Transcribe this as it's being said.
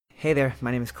Hey there, my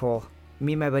name is Cole.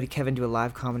 Me and my buddy Kevin do a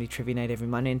live comedy trivia night every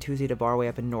Monday and Tuesday at a bar way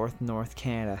up in North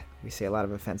Canada. We say a lot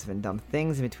of offensive and dumb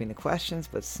things in between the questions,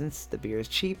 but since the beer is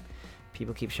cheap,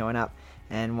 people keep showing up.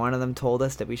 And one of them told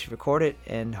us that we should record it,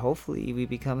 and hopefully we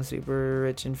become super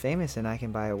rich and famous and I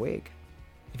can buy a wig.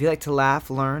 If you like to laugh,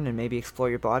 learn, and maybe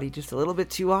explore your body just a little bit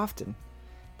too often,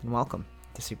 then welcome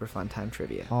to Super Fun Time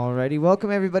Trivia. Alrighty, welcome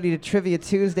everybody to Trivia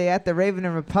Tuesday at the Raven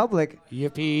and Republic.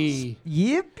 Yippee.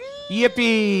 Yippee!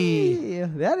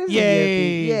 Yippee! That is Yay.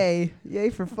 a yippee. Yay. Yay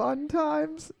for fun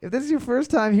times. If this is your first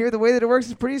time here, the way that it works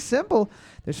is pretty simple.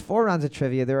 There's 4 rounds of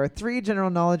trivia. There are 3 general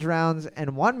knowledge rounds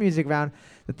and 1 music round.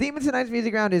 The theme of tonight's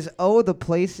music round is Oh, the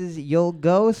Places You'll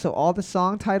Go. So all the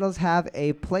song titles have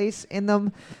a place in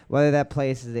them, whether that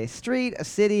place is a street, a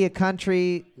city, a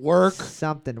country, Work.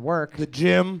 something. Work. The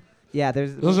gym. Yeah,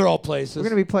 Those are all places. We're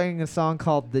going to be playing a song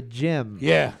called The Gym.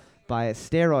 Yeah. By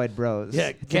Steroid Bros. Yeah,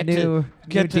 It's get a to new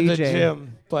the DJ.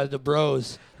 gym by the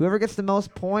bros. Whoever gets the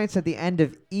most points at the end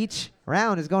of each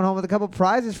round is going home with a couple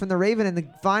prizes from the Raven and the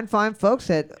fine folks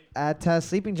at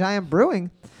Sleeping Giant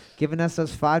Brewing, giving us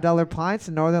those $5 pints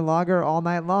and Northern Lager all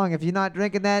night long. If you're not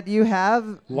drinking that, you have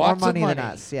Lots more of money money. than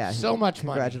us. Yeah, So much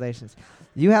money. Congratulations.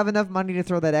 You have enough money to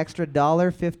throw that extra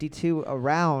 $1.52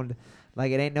 around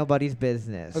like it ain't nobody's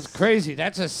business. That's crazy.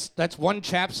 That's one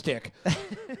chapstick.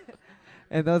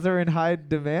 And those are in high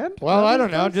demand? Well, I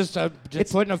don't know. Those?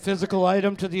 Just putting a physical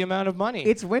item to the amount of money.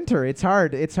 It's winter. It's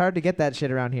hard. It's hard to get that shit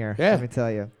around here. Yeah. Let me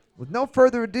tell you. With no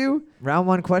further ado, round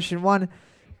 1, question 1.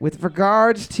 With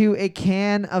regards to a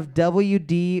can of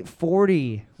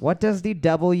WD-40, what does the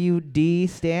WD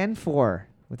stand for?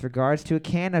 With regards to a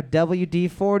can of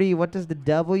WD-40, what does the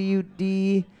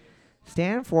WD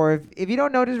stand for? If you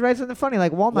don't know, just write something funny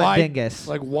like Walnut Dingus.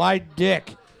 Like wide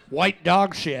dick. White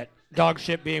dog shit. Dog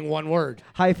shit being one word.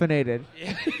 Hyphenated.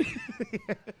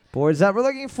 Boards up. We're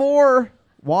looking for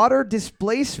water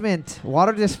displacement.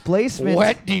 Water displacement.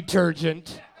 Wet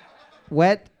detergent.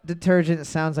 Wet detergent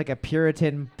sounds like a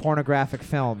Puritan pornographic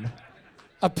film.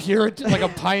 A Puritan, like a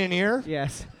pioneer.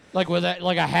 Yes. Like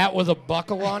a hat with a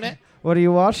buckle on it. What are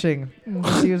you washing?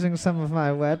 Just using some of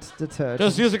my wet detergent.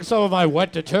 Just using some of my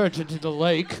wet detergent in the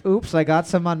lake. Oops, I got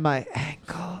some on my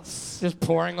ankles. Just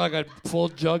pouring like a full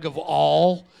jug of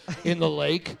all in the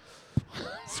lake.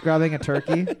 Scrubbing a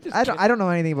turkey. I don't know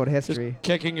anything about history. Just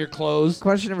kicking your clothes.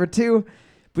 Question number 2.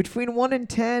 Between 1 and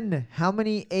 10, how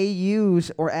many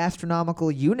AUs or astronomical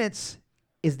units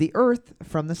is the Earth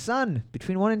from the Sun?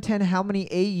 Between 1 and 10, how many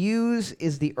AUs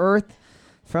is the Earth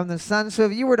from the Sun? So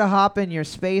if you were to hop in your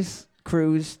space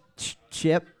cruise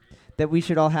ship that we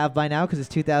should all have by now because it's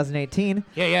 2018.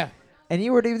 Yeah. And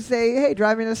you were to say, hey,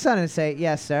 drive me to the sun, and say,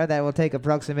 yes, sir, that will take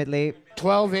approximately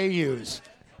 12 AUs.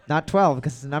 Not 12,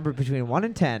 because it's a number between 1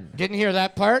 and 10. Didn't hear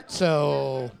that part,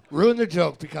 so ruin the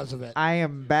joke because of it. I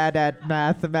am bad at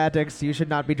mathematics. You should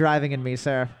not be driving in me,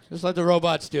 sir. Just let the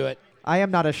robots do it. I am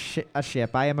not a ship.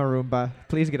 I am a Roomba.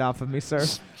 Please get off of me, sir.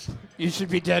 You should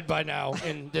be dead by now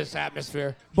in this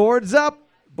atmosphere. Boards up.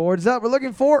 Boards up. We're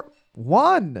looking for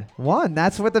 1. 1.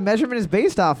 That's what the measurement is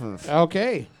based off of.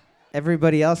 Okay.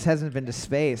 Everybody else hasn't been to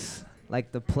space,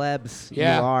 like the plebs you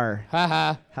are.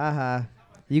 Ha-ha. Ha-ha.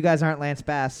 You guys aren't Lance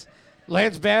Bass.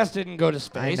 Lance Bass didn't go to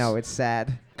space. I know, it's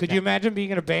sad. Could you imagine being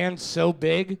in a band so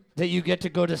big that you get to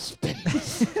go to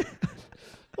space?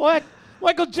 What?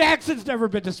 Michael Jackson's never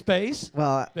been to space.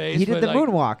 Well, Space, he did but the like-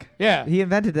 moonwalk. Yeah. He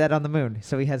invented that on the moon,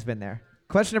 so he has been there.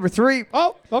 Question number 3.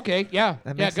 Oh, okay. Yeah.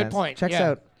 That Yeah, makes good sense. point. Checks yeah.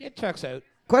 out. It checks out.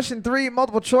 Question 3,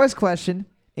 multiple choice question.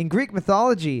 In Greek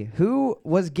mythology, who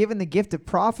was given the gift of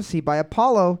prophecy by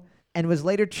Apollo and was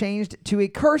later changed to a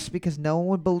curse because no one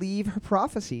would believe her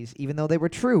prophecies, even though they were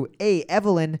true? A.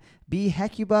 Evelyn, B.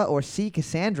 Hecuba, or C.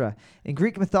 Cassandra. In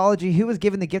Greek mythology, who was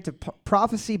given the gift of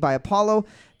prophecy by Apollo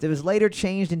that was later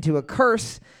changed into a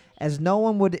curse as no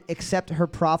one would accept her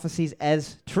prophecies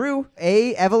as true?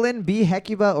 A. Evelyn, B.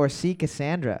 Hecuba, or C.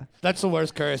 Cassandra. That's the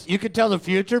worst curse. You can tell the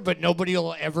future, but nobody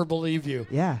will ever believe you.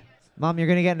 Yeah. Mom, you're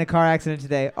going to get in a car accident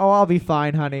today. Oh, I'll be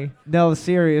fine, honey. No,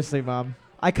 seriously, Mom.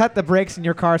 I cut the brakes in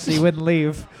your car so you wouldn't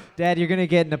leave. Dad, you're going to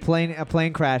get in a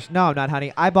plane crash. No, I'm not,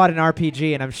 honey. I bought an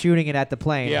RPG and I'm shooting it at the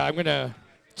plane. Yeah, I'm going to...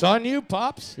 It's on you,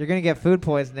 Pops. You're going to get food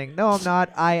poisoning. No, I'm not.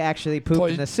 I actually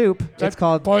pooped in the soup. It's That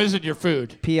called poison your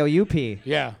food. POUP.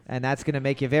 Yeah. And that's going to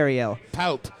make you very ill.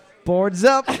 Pout. Boards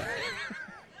up.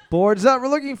 Boards up. We're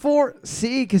looking for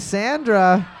C.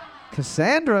 Cassandra.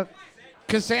 Cassandra.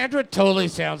 Cassandra totally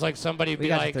sounds like somebody We be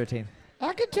got like, to 13.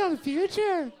 I can tell the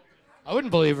future. I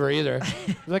wouldn't believe her either.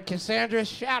 Like, Cassandra,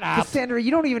 shut up. Cassandra,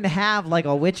 you don't even have like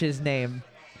a witch's name.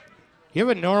 You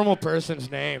have a normal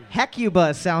person's name.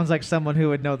 Hecuba sounds like someone who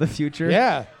would know the future.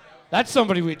 Yeah. That's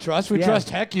somebody we trust. We Yeah. trust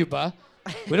Hecuba.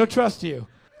 We don't trust you.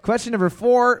 Question number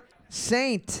 4.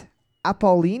 Saint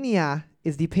Apollonia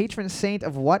is the patron saint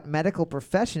of what medical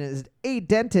profession? Is it A,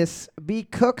 dentists, B,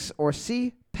 cooks, or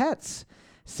C, pets?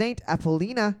 Saint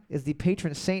Apollina is the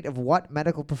patron saint of what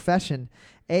medical profession?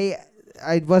 A,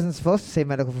 I wasn't supposed to say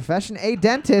medical profession. A,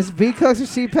 dentist, B, cooks, or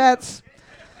C, pets?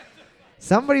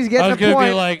 Somebody's I getting was a going to point.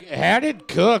 be like, how did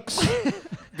cooks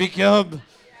become,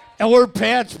 or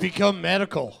pets become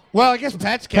medical? Well, I guess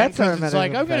pets can, Pets are a because it's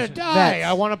like, medical I'm going to profession. die. Vets.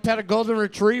 I want to pet a golden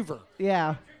retriever.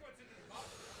 Yeah.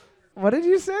 What did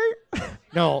you say?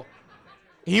 No,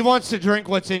 he wants to drink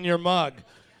what's in your mug.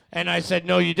 And I said,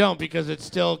 no, you don't, because it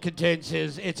still contains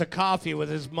it's a coffee with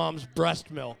his mom's breast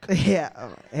milk. Yeah.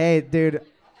 Hey, dude.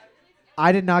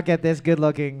 I did not get this good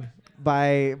looking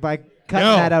by cutting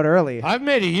No. that out early. I've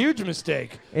made a huge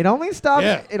mistake. It only stops.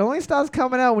 Yeah. It only stops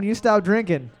coming out when you stop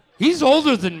drinking. He's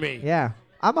older than me. Yeah.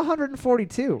 I'm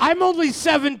 142. I'm only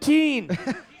 17.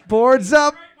 Boards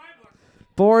up.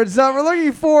 Boards up. We're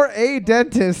looking for a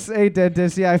dentist. A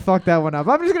dentist. Yeah, I fucked that one up.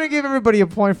 I'm just gonna give everybody a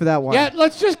point for that one. Yeah,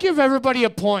 let's just give everybody a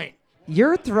point.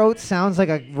 Your throat sounds like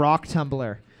a rock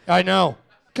tumbler. I know.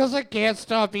 Because I can't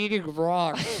stop eating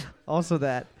rocks. Also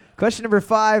that. Question number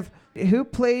 5. Who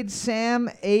played Sam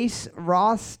Ace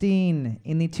Rothstein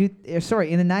in the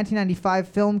 1995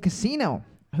 film Casino?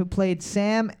 Who played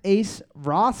Sam Ace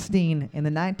Rothstein in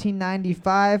the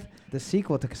 1995 the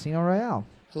sequel to Casino Royale?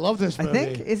 I love this I movie.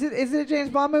 think is it a James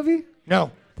Bond movie?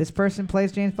 No, This person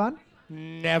plays James Bond?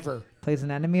 never. Plays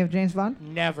an enemy of James Bond?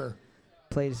 Never.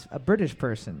 Plays a British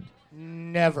person?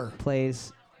 Never.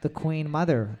 Plays the Queen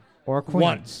Mother or Queen?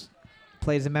 Once.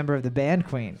 Plays a member of the band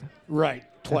Queen? Right.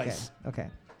 Twice. Okay.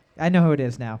 I know who it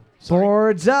is now. Sorry.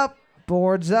 Boards up.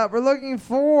 Boards up. We're looking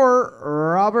for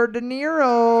Robert De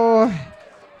Niro.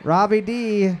 Robbie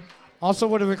D. Also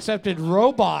would have accepted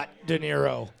Robot De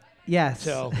Niro. Yes.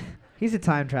 So, He's a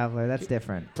time traveler. That's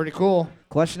different. pretty cool.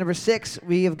 Question number 6.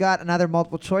 We have got another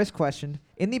multiple choice question.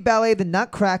 In the ballet The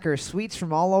Nutcracker, suites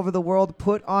from all over the world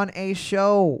put on a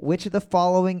show. Which of the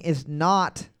following is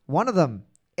not one of them?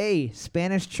 A,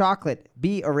 Spanish chocolate,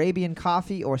 B, Arabian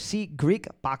coffee, or C, Greek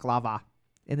baklava?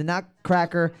 In the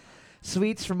Nutcracker,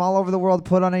 suites from all over the world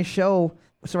put on a show.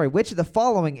 Sorry, which of the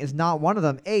following is not one of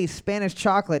them? A, Spanish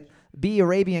chocolate, B,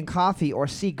 Arabian coffee, or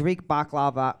C, Greek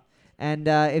baklava? And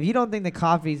if you don't think the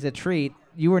coffee's a treat,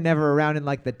 you were never around in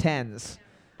like the 10s.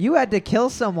 You had to kill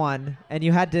someone, and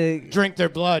you had to Drink their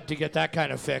blood to get that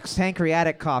kind of fix.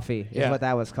 pancreatic coffee is Yeah. what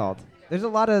that was called. There's a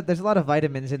lot of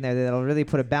vitamins in there that'll really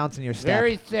put a bounce in your step.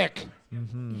 Very thick.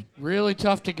 Really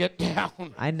tough to get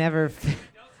down. I never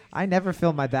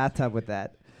fill my bathtub with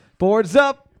that. Boards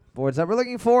up. Boards up. We're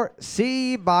looking for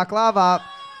C, baklava.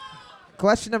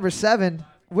 Question number 7.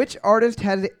 Which artist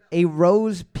had a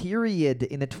rose period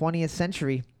in the 20th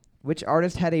century? Which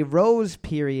artist had a rose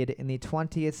period in the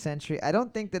 20th century? I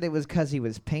don't think that it was because he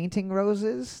was painting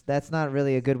roses. That's not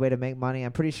really a good way to make money.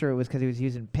 I'm pretty sure it was because he was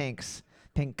using pink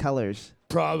colors.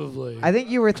 Probably. I think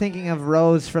you were thinking of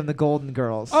Rose from the Golden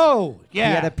Girls. Oh, yeah.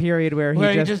 He had a period where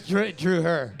Where he he just just drew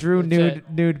her. drew That's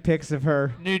nude pics of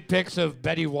her. it. Nude pics of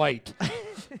Betty White.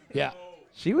 Yeah.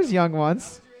 She was young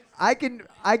once. I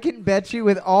can bet you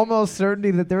with almost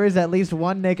certainty that there is at least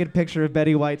one naked picture of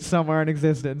Betty White somewhere in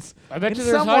existence. I bet in you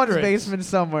there's someone's hundreds. basement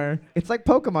somewhere. It's like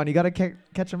Pokemon. You got to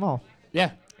catch them all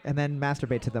Yeah. and then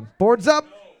masturbate to them. Boards up.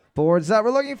 Boards up.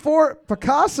 We're looking for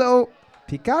Picasso.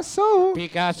 Picasso.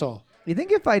 Picasso. You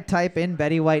think if I type in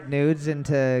Betty White nudes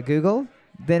into Google,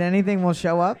 then anything will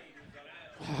show up?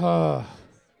 I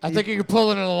think you're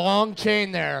pulling a long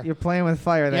chain there. You're playing with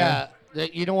fire there. Yeah.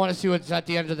 That you don't want to see what's at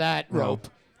the end of that No. rope.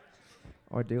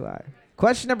 Or do I?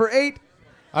 Question number 8.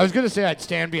 I was going to say I'd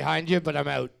stand behind you, but I'm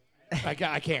out. I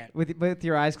can't. With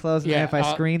your eyes closed, and then if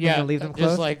I screen them and leave them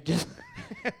just closed? just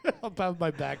I'll have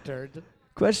my back turned.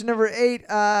 Question number 8.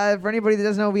 For anybody that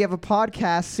doesn't know, we have a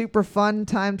podcast, Super Fun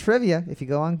Time Trivia. If you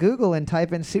go on Google and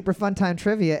type in Super Fun Time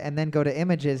Trivia and then go to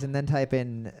images and then type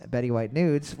in Betty White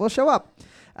nudes, we'll show up.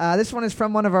 This one is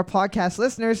from one of our podcast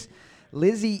listeners,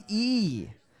 Lizzie E.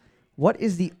 What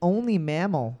is the only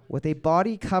mammal with a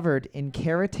body covered in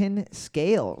keratin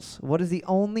scales? What is the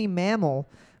only mammal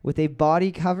with a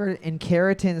body covered in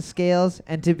keratin scales?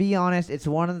 And to be honest, it's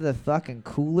one of the fucking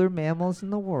cooler mammals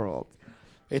in the world.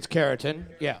 It's keratin.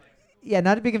 Yeah. Yeah,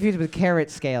 not to be confused with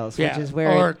carrot scales, Yeah. which is where...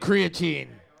 Or creatine.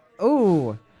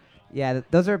 Ooh. Yeah,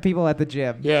 those are people at the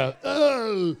gym. Yeah.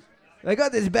 Oh, I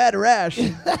got this bad rash.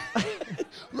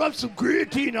 rub some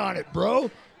creatine on it, bro.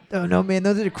 Oh, no, man,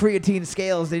 those are the creatine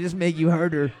scales. They just make you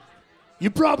harder. You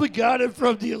probably got it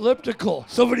from the elliptical.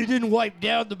 Somebody didn't wipe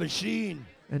down the machine.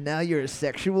 And now you're a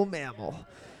sexual mammal.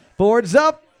 Boards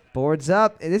up. Boards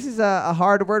up. This is a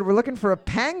hard word. We're looking for a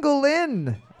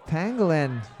pangolin.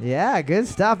 Pangolin. Yeah, good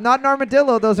stuff. Not an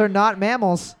armadillo. Those are not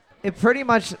mammals. It pretty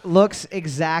much looks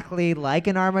exactly like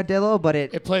an armadillo, but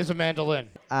It plays a mandolin.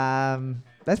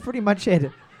 that's pretty much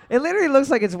it. It literally looks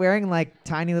like it's wearing like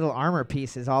tiny little armor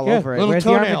pieces all Yeah, over it. little Whereas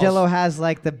toenails. the armadillo has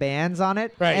like the bands on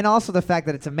it. Right. And also the fact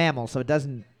that it's a mammal, so it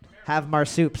doesn't have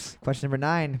marsupials. Question number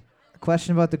 9. A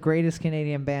question about the greatest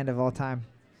Canadian band of all time.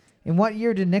 In what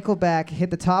year did Nickelback hit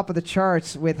the top of the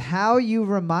charts with How You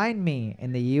Remind Me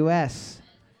in the U.S.?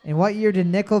 In what year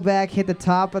did Nickelback hit the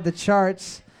top of the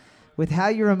charts with How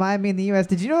You Remind Me in the U.S.?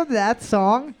 Did you know that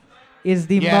song is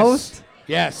the Yes. most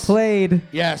Yes. played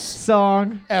Yes.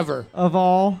 song Ever. of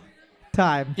all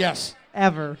time? Yes.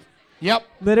 Ever. Yep.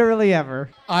 Literally ever.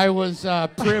 I was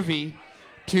privy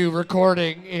to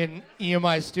recording in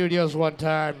EMI Studios one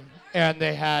time, and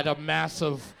they had a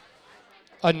massive,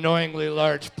 annoyingly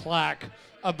large plaque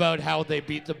about how they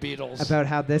beat the Beatles. About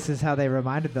how this is how they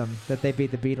reminded them that they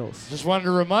beat the Beatles. Just wanted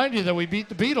to remind you that we beat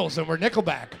the Beatles and we're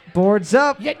Nickelback. Boards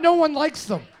up. Yet no one likes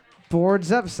them.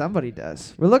 Boards up. Somebody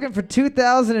does. We're looking for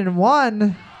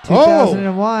 2001.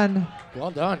 2001.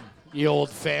 Well done, you old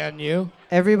fan, you.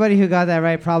 Everybody who got that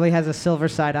right probably has a silver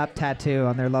side up tattoo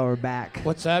on their lower back.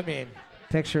 What's that mean?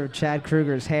 Picture of Chad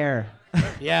Kroeger's hair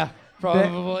Yeah,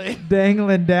 probably.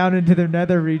 dangling down into their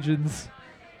nether regions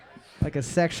like a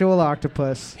sexual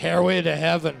octopus. Hairway to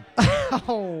heaven.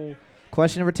 Oh.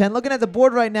 Question number 10. Looking at the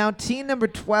board right now, team number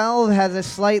 12 has a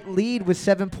slight lead with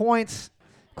 7 points.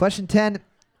 Question 10.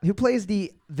 Who plays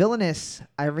the villainess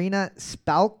Irina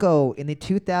Spalko in the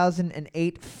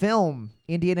 2008 film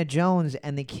Indiana Jones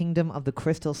and the Kingdom of the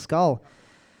Crystal Skull?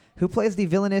 Who plays the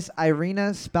villainess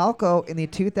Irina Spalko in the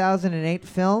 2008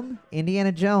 film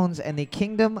Indiana Jones and the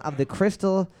Kingdom of the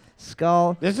Crystal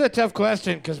Skull? This is a tough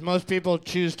question because most people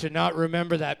choose to not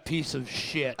remember that piece of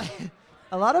shit.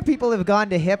 A lot of people have gone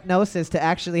to hypnosis to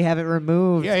actually have it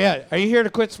removed. Yeah. Are you here to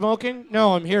quit smoking?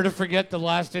 No, I'm here to forget the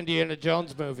last Indiana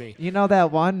Jones movie. You know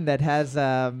that one that has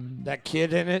That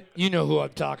kid in it? You know who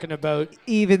I'm talking about.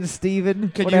 Even Steven,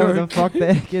 Can whatever you- the fuck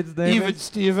that kid's name Even is.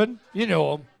 Steven? You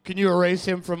know him. Can you erase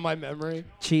him from my memory?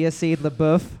 Chia Seed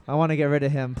LaBeouf. I want to get rid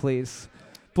of him, please.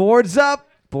 Boards up.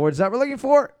 Boards up. We're looking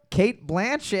for Kate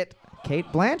Blanchett. Kate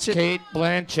Blanchett. Kate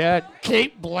Blanchett.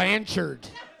 Kate Blanchard.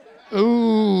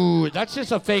 Ooh, that's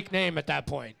just a fake name at that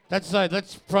point. That's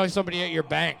probably somebody at your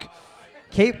bank.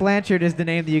 Kate Blanchard is the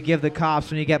name that you give the cops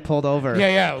when you get pulled over.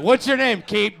 Yeah. What's your name?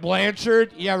 Kate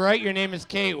Blanchard? Yeah, right. Your name is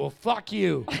Kate. Well, fuck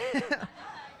you.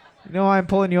 You know why I'm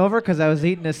pulling you over? Because I was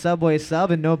eating a Subway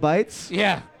sub and no bites.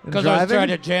 Yeah, And because I was driving? trying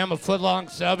to jam a foot-long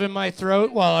sub in my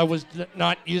throat while I was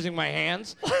not using my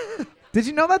hands. Did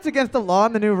you know that's against the law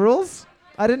and the new rules?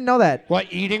 I didn't know that. What,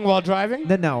 eating while driving?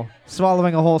 No.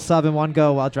 Swallowing a whole sub in one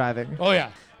go while driving. Oh, yeah.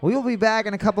 We will be back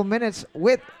in a couple minutes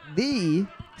with the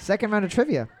second round of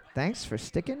trivia. Thanks for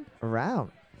sticking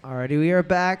around. Alrighty, we are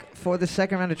back for the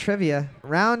second round of trivia.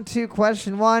 Round 2,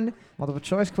 question 1, multiple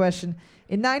choice question.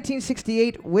 In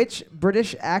 1968, which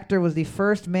British actor was the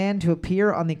first man to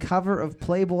appear on the cover of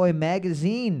Playboy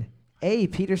magazine? A.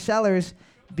 Peter Sellers,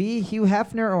 B. Hugh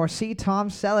Hefner, or C. Tom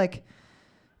Selleck?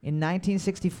 In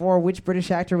 1964, which British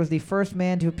actor was the first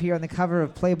man to appear on the cover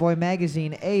of Playboy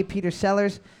magazine? A. Peter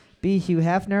Sellers, B. Hugh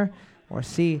Hefner, or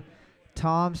C.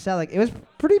 Tom Selleck? It was a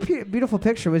pretty beautiful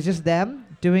picture. It was just them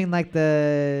doing like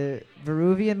the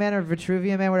Vitruvian Man or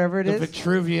Vitruvian Man, whatever it The is.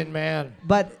 Vitruvian Man.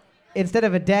 But instead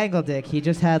of a dangle dick, he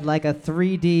just had like a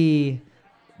 3D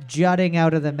jutting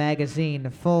out of the magazine,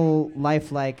 full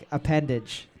lifelike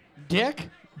appendage. Dick?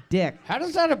 Dick. How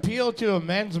does that appeal to a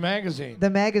men's magazine? The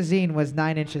magazine was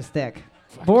 9 inches thick.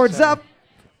 Fucking Boards sorry. up.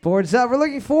 Boards up. We're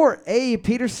looking for A.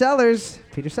 Peter Sellers.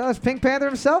 Peter Sellers, Pink Panther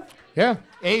himself. Yeah.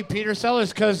 A. Peter Sellers,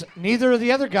 because neither of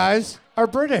the other guys are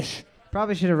British.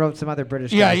 Probably should have wrote some other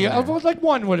British Yeah, guys in yeah. there. Well, like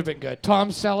one would have been good. Tom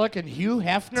Selleck and Hugh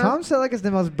Hefner. Tom Selleck is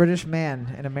the most British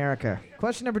man in America.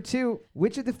 Question number 2.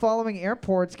 Which of the following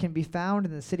airports can be found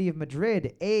in the city of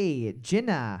Madrid? A.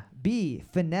 Jinnah, B.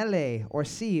 Fenelle, or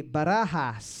C.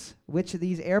 Barajas? Which of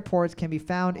these airports can be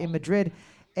found in Madrid?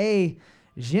 A.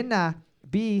 Jinnah,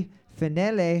 B.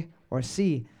 Fenelle, or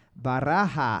C.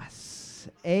 Barajas?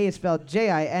 A is spelled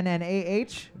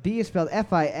Jinnah, B is spelled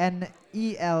Finelle,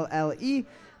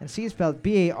 and C is spelled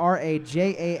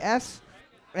Barajas.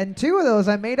 And 2 of those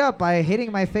I made up by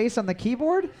hitting my face on the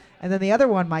keyboard, and then the other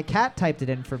one, my cat typed it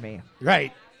in for me.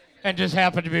 Right. And just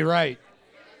happened to be right.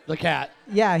 The cat.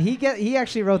 Yeah, he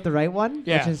actually wrote the right one,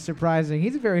 Yeah. which is surprising.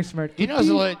 He's a very smart He knows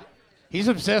a lot. He's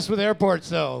obsessed with airports,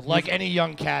 though, like any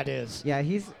young cat is. Yeah,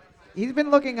 he's been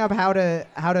looking up how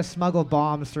to smuggle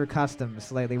bombs through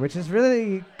customs lately, which is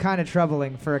really kind of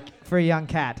troubling for a young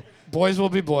cat. Boys will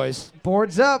be boys.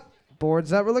 Boards up.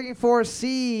 Boards up. We're looking for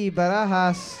C.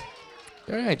 Barajas.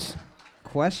 All right.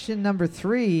 Question number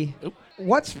 3. Oop.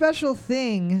 What special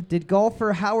thing did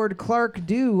golfer Howard Clark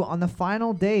do on the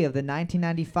final day of the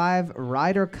 1995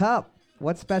 Ryder Cup?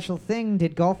 What special thing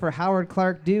did golfer Howard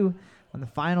Clark do on the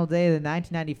final day of the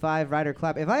 1995 Ryder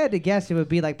Cup? If I had to guess, it would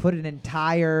be like put an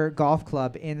entire golf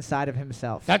club inside of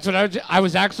himself. That's what I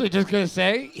was actually just going to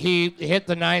say. He hit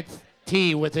the 9th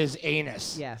tee with his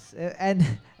anus. Yes, and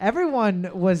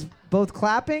everyone was both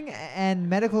clapping and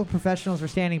medical professionals were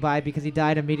standing by because he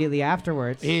died immediately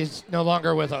afterwards. He's no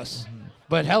longer with us.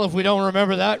 But hell, if we don't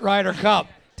remember that Ryder Cup.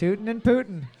 Tootin' and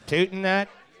Putin. Tootin' that.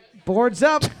 Boards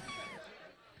up.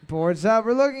 Boards up.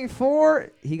 We're looking for.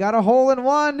 He got a hole in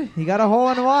one. He got a hole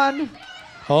in one.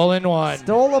 Hole in one.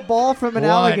 Stole a ball from an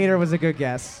alligator was a good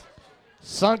guess.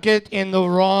 Sunk it in the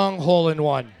wrong hole in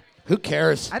one. Who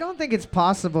cares? I don't think it's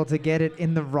possible to get it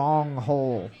in the wrong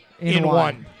hole. In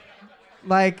one.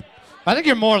 Like. I think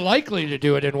you're more likely to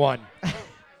do it in one.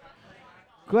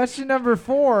 Question number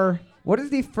 4. What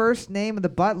is the first name of the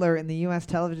butler in the U.S.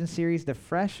 television series The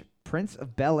Fresh Prince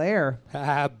of Bel-Air?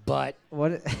 But.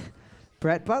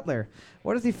 Brett Butler.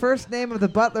 What is the first name of the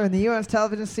butler in the U.S.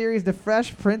 television series The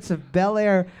Fresh Prince of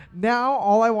Bel-Air? Now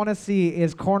all I want to see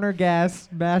is corner gas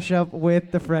mashup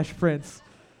with The Fresh Prince.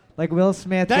 Like Will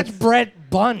Smith. That's Brett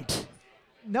Bunt.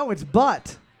 No, it's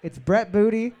Butt. It's Brett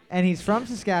Booty, and he's from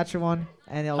Saskatchewan,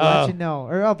 and he'll let you know.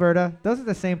 Or Alberta. Those are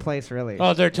the same place, really.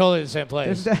 Oh, they're totally the same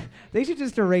place. They should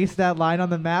just erase that line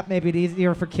on the map. Maybe it's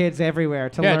easier for kids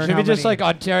everywhere to Yeah, learn. it should be just like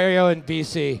Ontario and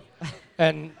BC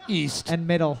and East. And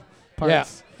middle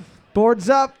parts. Yeah. Boards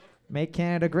up. Make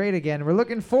Canada great again. We're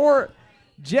looking for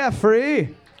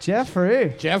Jeffrey.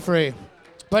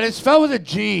 But it's spelled with a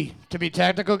G, to be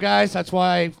technical, guys. That's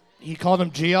why he called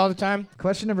him G all the time.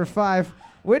 Question number 5.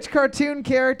 Which cartoon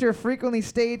character frequently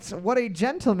states, what a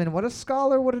gentleman, what a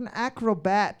scholar, what an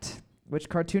acrobat? Which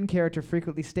cartoon character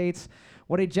frequently states,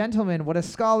 what a gentleman, what a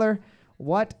scholar,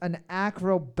 what an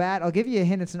acrobat? I'll give you a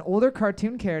hint. It's an older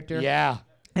cartoon character. Yeah.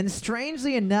 And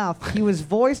strangely enough, he was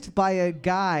voiced by a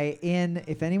guy in,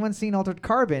 if anyone's seen Altered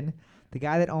Carbon, the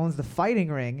guy that owns the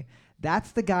fighting ring,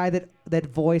 that's the guy that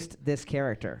voiced this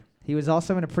character. He was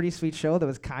also in a pretty sweet show that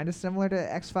was kind of similar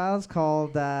to X-Files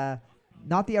called...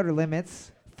 not The Outer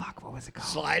Limits. Fuck, what was it called?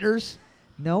 Sliders?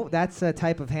 No, that's a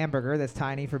type of hamburger that's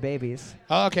tiny for babies.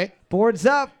 Oh, okay. Boards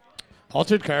up.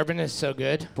 Altered Carbon is so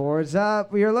good. Boards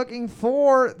up. We are looking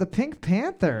for the Pink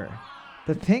Panther.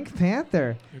 The Pink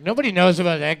Panther. Nobody knows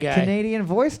about that guy. Canadian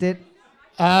voiced it.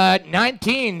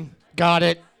 19 got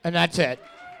it, and that's it.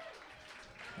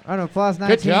 Round of applause,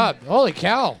 19. Good job. Holy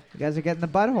cow. You guys are getting the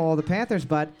butthole of the Panther's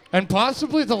butt. And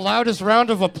possibly the loudest round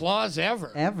of applause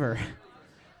ever.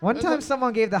 One time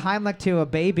someone gave the Heimlich to a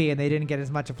baby and they didn't get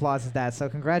as much applause as that, so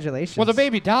congratulations. Well, the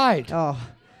baby died. Oh.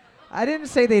 I didn't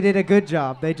say they did a good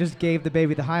job. They just gave the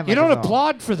baby the Heimlich. You don't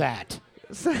applaud for that.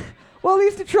 Well, at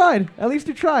least you tried.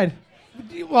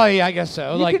 Well, yeah, I guess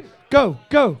so. Go.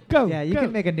 Yeah, you go.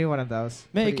 can make a new one of those.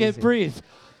 Make Pretty it easy. breathe.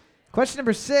 Question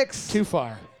number 6. Too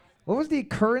far. What was the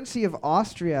currency of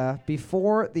Austria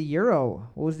before the euro?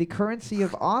 What was the currency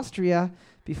of Austria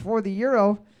before the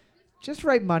euro? Just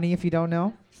write money if you don't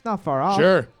know. It's not far off.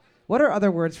 Sure. What are other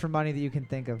words for money that you can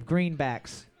think of?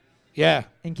 Greenbacks. Yeah.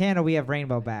 In Canada, we have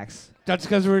rainbow backs. That's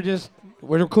because we're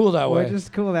cool that way. We're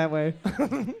just cool that way.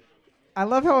 I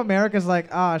love how America's like,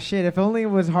 shit, if only it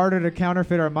was harder to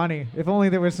counterfeit our money. If only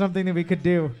there was something that we could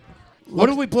do. What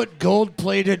if we put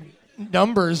gold-plated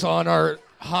numbers on our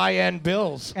high-end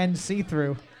bills? And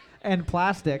see-through. And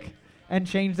plastic. And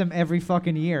change them every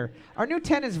fucking year. Our new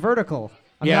 10 is vertical.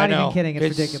 I'm not even kidding.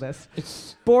 It's ridiculous.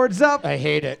 It's Boards up. I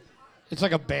hate it. It's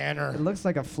like a banner. It looks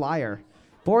like a flyer.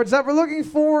 Boards up. We're looking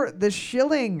for the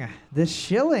shilling. The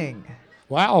shilling.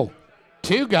 Wow.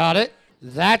 2 got it.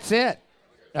 That's it.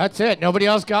 Nobody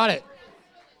else got it.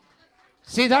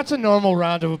 See, that's a normal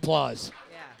round of applause.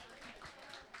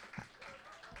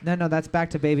 No, that's back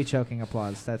to baby choking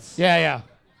applause. That's Yeah.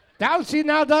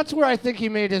 Now that's where I think he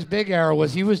made his big error,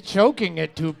 was he was choking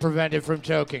it to prevent it from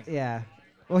choking. Yeah.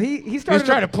 Well, he He was started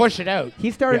trying to push it out. He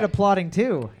started Yeah. applauding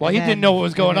too. Well, and he then- didn't know what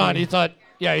was going and on. then- He thought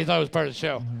it was part of the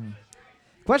show.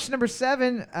 Question number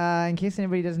 7. In case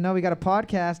anybody doesn't know, we got a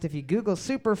podcast. If you Google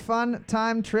Super Fun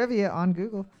Time Trivia on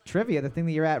Google. Trivia, the thing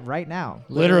that you're at right now.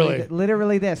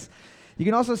 Literally this. You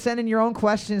can also send in your own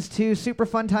questions to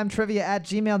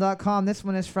superfuntimetrivia@gmail.com. This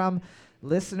one is from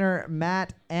listener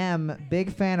Matt M.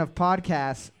 Big fan of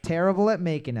podcasts. Terrible at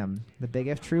making them. The Big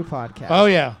If True podcast. Oh,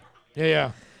 yeah.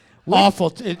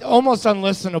 Awful. Almost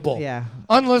unlistenable. Yeah.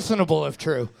 Unlistenable if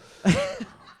true.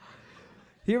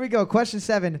 Here we go. Question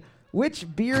 7.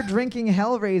 Which beer-drinking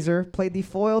Hellraiser played the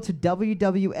foil to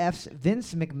WWF's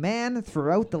Vince McMahon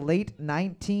throughout the late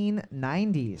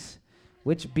 1990s?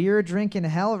 Which beer-drinking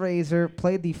Hellraiser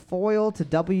played the foil to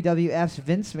WWF's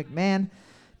Vince McMahon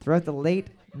throughout the late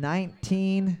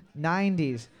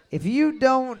 1990s? If you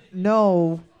don't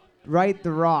know, write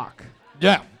The Rock.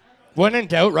 Yeah. When in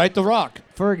doubt, write The Rock.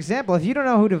 For example, if you don't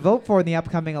know who to vote for in the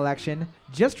upcoming election,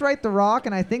 just write The Rock,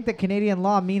 and I think that Canadian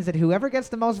law means that whoever gets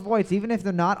the most votes, even if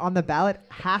they're not on the ballot,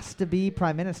 has to be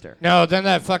Prime Minister. No, then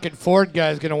that fucking Ford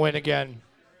guy's going to win again.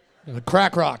 The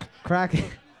Crack Rock.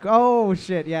 Oh,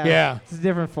 shit, yeah. Yeah. It's a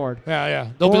different Ford. Yeah.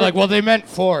 They'll be like, well, they meant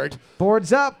Ford.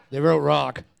 Boards up. They wrote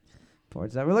Rock.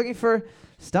 Boards up. We're looking for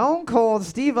Stone Cold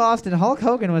Steve Austin. Hulk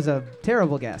Hogan was a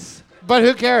terrible guess. But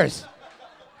who cares?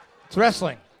 It's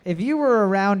wrestling. If you were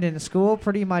around in school,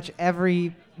 pretty much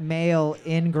every male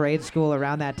in grade school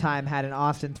around that time had an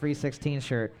Austin 316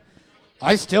 shirt.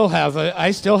 I still have an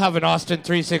Austin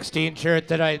 316 shirt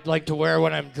that I like to wear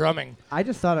when I'm drumming. I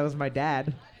just thought it was my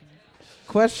dad.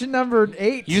 Question number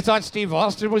 8. You thought Steve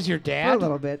Austin was your For a dad?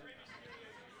 little bit.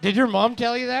 Did your mom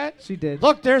tell you that? She did.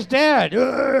 Look, there's Dad. He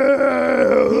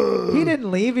didn't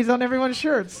leave. He's on everyone's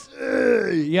shirts.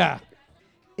 Yeah.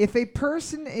 If a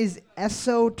person is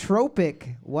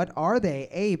esotropic, what are they?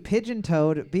 A,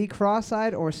 pigeon-toed, B,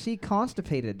 cross-eyed, or C,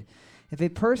 constipated? If a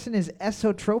person is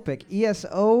esotropic,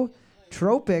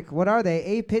 E-S-O-tropic, what are they?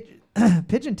 A,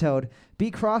 pigeon-toed, B,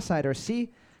 cross-eyed, or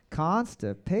C,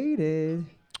 constipated?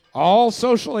 All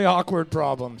socially awkward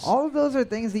problems. All of those are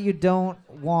things that you don't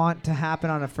want to happen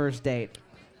on a first date,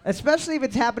 especially if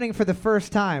it's happening for the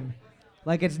first time.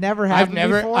 Like it's never happened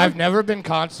before. I've never been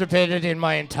constipated in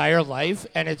my entire life,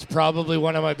 and it's probably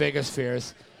one of my biggest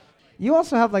fears. You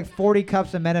also have like 40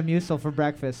 cups of Metamucil for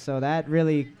breakfast, so that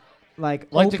really I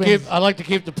like to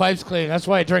keep the pipes clean. That's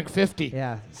why I drink 50.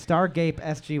 Yeah, Stargape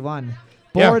SG1.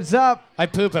 Boards up. I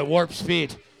poop at warp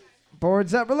speed.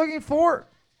 Boards up. We're looking for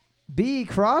B,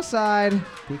 cross-eyed.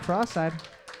 B, cross-eyed.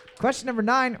 Question number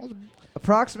 9.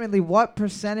 Approximately what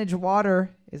percentage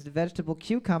water is the vegetable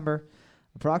cucumber?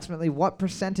 Approximately what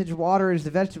percentage water is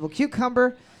the vegetable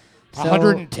cucumber? So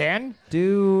 110?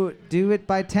 Do it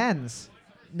by tens.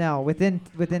 No, within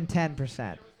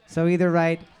 10%. So either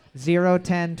write 0,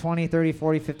 10, 20, 30,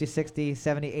 40, 50, 60,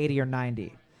 70, 80, or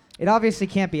 90. It obviously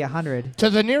can't be 100. To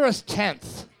the nearest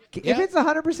tenth. If it's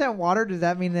 100% water, does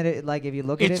that mean that it, like, if you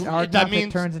look at it hard enough,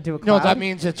 it turns into a cloud? No, that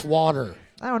means it's water.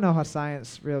 I don't know how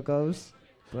science real goes.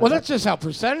 Well, that's just how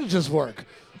percentages work.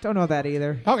 Don't know that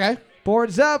either. Okay.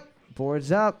 Boards up.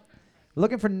 Boards up.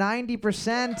 Looking for 90%.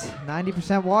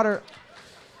 90% water.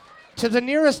 To the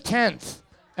nearest tenth.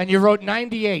 And you wrote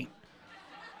 98.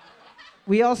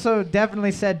 We also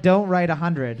definitely said don't write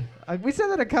 100. We said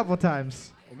that a couple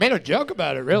times. We made a joke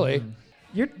about it, really.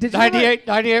 Did you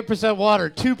 98% water,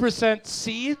 2%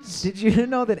 seeds. Did you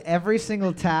know that every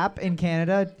single tap in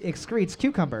Canada excretes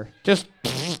cucumber? Just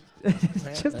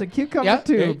It's just a cucumber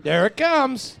tube. There it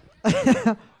comes.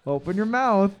 Open your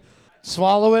mouth.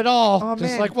 Swallow it all, Oh,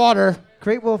 just man. like water.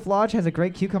 Great Wolf Lodge has a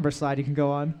great cucumber slide you can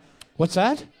go on. What's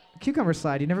that? Cucumber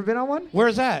slide. You never been on one?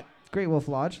 Where's that? Great Wolf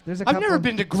Lodge. There's a I've couple. never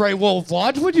been to Grey Wolf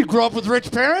Lodge. Would you grow up with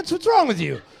rich parents? What's wrong with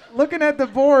you? Looking at the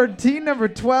board, team number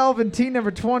 12 and team number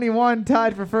 21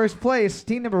 tied for first place.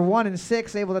 Team number 1 and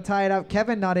 6 able to tie it up.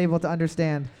 Kevin not able to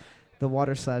understand the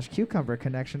water/cucumber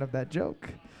connection of that joke.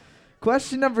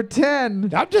 Question number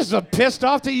 10. I'm just pissed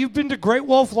off that you've been to Great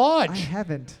Wolf I Lodge.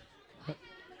 haven't.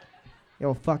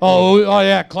 Yo, fuck. Oh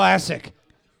yeah, classic.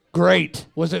 Great.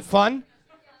 Was it fun?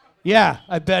 Yeah,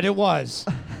 I bet it was.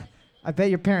 I bet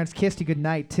your parents kissed you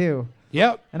goodnight, too.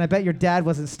 Yep. And I bet your dad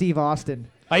wasn't Steve Austin.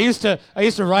 I used to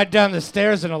ride down the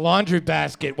stairs in a laundry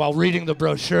basket while reading the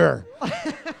brochure.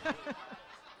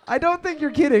 I don't think you're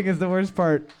kidding is the worst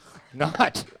part.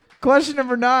 Not. Question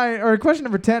number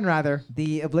 10 rather.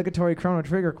 The obligatory Chrono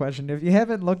Trigger question. If you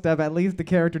haven't looked up at least the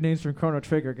character names from Chrono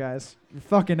Trigger, guys, you're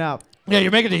fucking up. Yeah,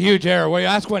 you're making a huge error. Well, you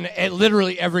ask one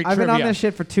literally every I've trivia. been on this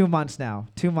shit for 2 months now.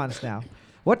 2 months now.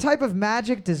 What type of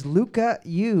magic does Luca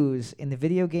use in the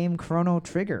video game Chrono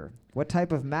Trigger? What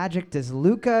type of magic does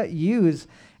Luca use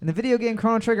in the video game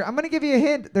Chrono Trigger? I'm going to give you a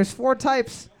hint. There's 4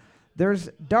 types. There's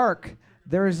dark,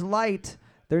 there's light,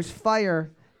 there's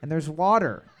fire, and there's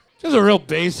water. This is a real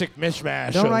basic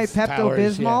mishmash. Don't of write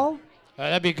Pepto-Bismol? Powers, yeah.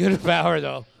 That'd be good power,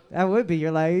 though. That would be.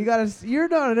 You're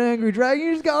not an angry dragon.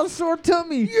 You just got a sore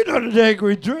tummy. You're not an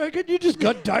angry dragon. You just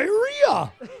got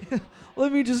diarrhea.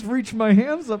 Let me just reach my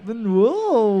hands up and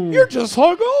whoa. You're just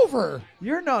hungover.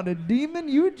 You're not a demon.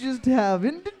 You just have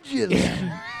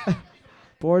indigestion.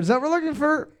 Boards up. We're looking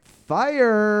for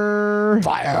fire.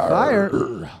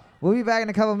 Fire. We'll be back in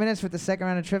a couple minutes with the second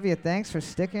round of trivia. Thanks for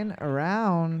sticking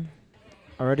around.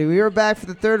 Alrighty, we are back for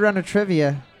the third round of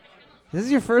trivia. This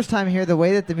is your first time here. The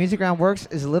way that the music round works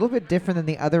is a little bit different than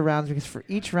the other rounds because for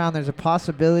each round there's a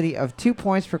possibility of 2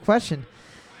 points per question.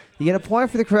 You get a point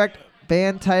for the correct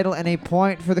band title and a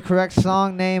point for the correct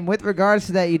song name. With regards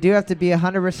to that, you do have to be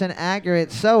 100%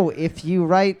 accurate. So if you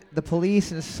write The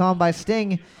Police in a song by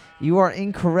Sting, you are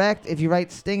incorrect. If you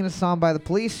write Sting in a song by The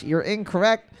Police, you're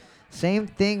incorrect. Same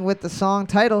thing with the song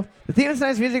title. The theme of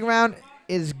tonight's music round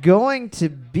is going to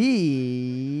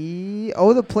be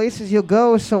Oh, the Places You'll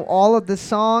Go. So all of the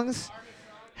songs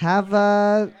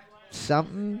have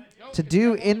something to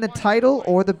do in the title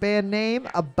or the band name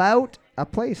about a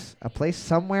place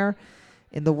somewhere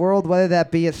in the world, whether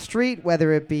that be a street,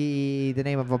 whether it be the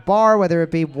name of a bar, whether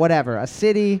it be whatever, a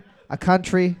city, a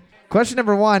country. Question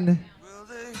number 1. Well,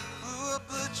 they blew up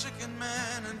a chicken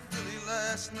man in Philly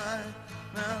last night.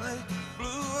 Now they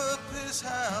blew up his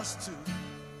house too.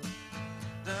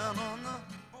 Down on the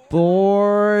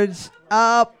Boards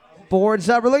up. Boards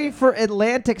up. We're looking for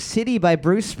Atlantic City by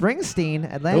Bruce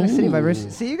Springsteen. Atlantic City by Bruce.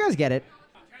 See, you guys get it.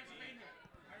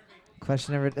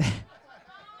 Question number...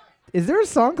 Is there a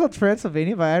song called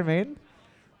Transylvania by Iron Maiden?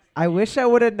 I wish I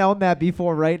would have known that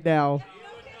before right now.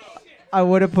 I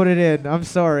would have put it in. I'm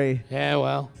sorry. Yeah,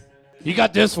 well, you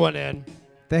got this one in.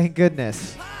 Thank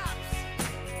goodness.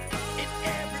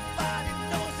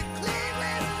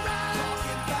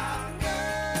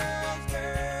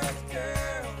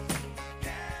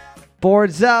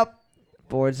 Boards up.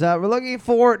 Boards up. We're looking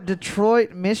for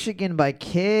Detroit, Michigan by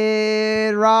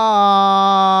Kid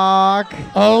Rock.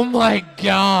 Oh my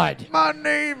God! My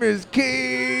name is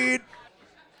Kid.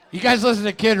 You guys listen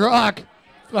to Kid Rock,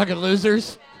 fucking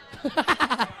losers.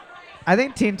 I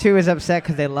think Team 2 is upset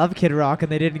because they love Kid Rock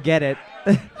and they didn't get it.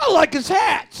 I like his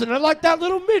hats, and I like that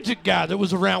little midget guy that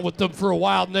was around with them for a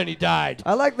while, and then he died.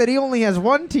 I like that he only has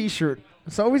one T-shirt,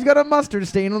 so he's got a mustard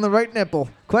stain on the right nipple.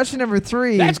 Question number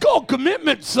 3. That's called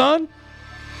commitment, son.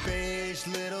 beige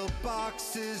little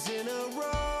boxes in a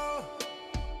row.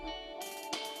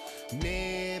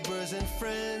 Neighbors and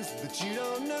friends that you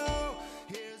don't know.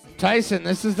 Tyson,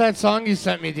 this is that song you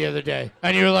sent me the other day.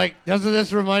 And you were like, doesn't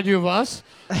this remind you of us?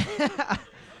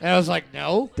 And I was like,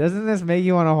 no. Doesn't this make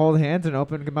you want to hold hands and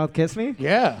open mouth kiss me?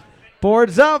 Yeah.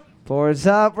 Boards up. Boards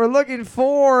up. We're looking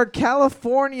for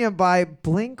California by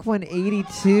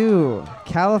Blink-182.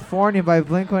 California by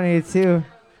Blink-182.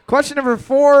 Question number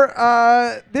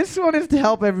 4. This one is to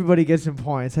help everybody get some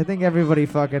points. I think everybody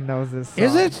fucking knows this song.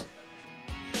 Is it?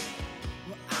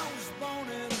 Well, I was born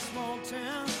in a small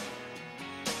town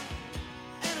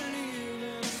and I live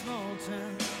in a small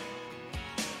town.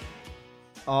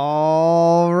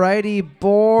 Alrighty,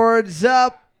 boards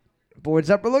up.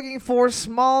 Boards up. We're looking for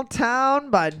Small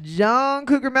Town by John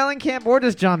Cougar Mellencamp or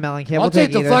just John Mellencamp. I'll We'll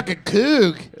take the either. fucking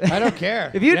Coug. I don't care.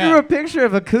 If you drew a picture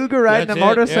of a cougar riding That's a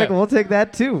motorcycle, yeah. we'll take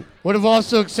that too. Would have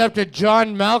also accepted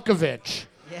John Malkovich.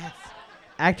 Yes.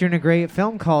 Actor in a great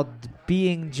film called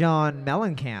Being John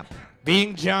Mellencamp.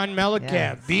 Being John Mellencamp.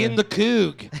 Yeah, being the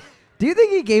Coug. Do you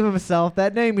think he gave himself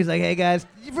that name? He's like, hey guys,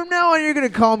 from now on you're going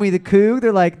to call me the Coug.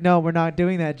 They're like, no, we're not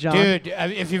doing that, John. Dude,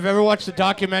 if you've ever watched the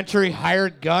documentary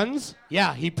Hired Guns,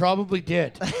 yeah, he probably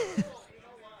did.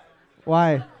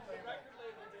 Why?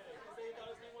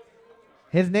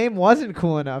 His name wasn't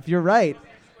cool enough. You're right.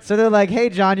 So they're like, hey,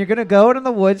 John, you're going to go out in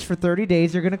the woods for 30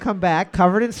 days. You're going to come back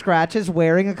covered in scratches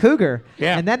wearing a cougar.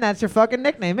 Yeah. And then that's your fucking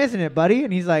nickname, isn't it, buddy?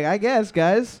 And he's like, I guess,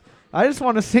 guys. I just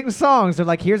want to sing songs. They're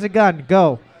like, here's a gun.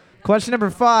 Go. Question number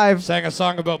 5. Sang a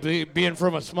song about being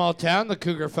from a small town. The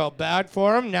cougar felt bad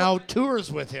for him. Now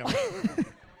tours with him.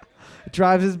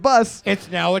 Drives his bus. It's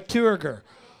now a tourger.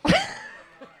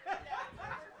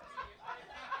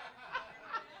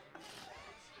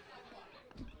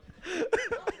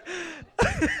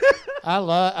 I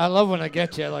love when I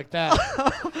get you like that.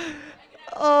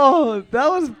 Oh, that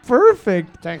was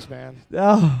perfect. Thanks, man.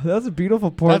 Oh, that was a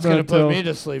beautiful That's portmanteau. going to put me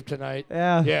to sleep tonight.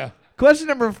 Yeah. Yeah. Question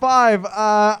number 5.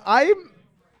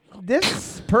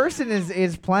 This person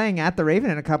is playing at the Raven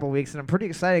in a couple weeks, and I'm pretty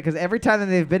excited because every time that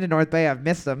they've been to North Bay, I've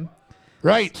missed them.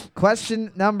 Right.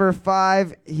 Question number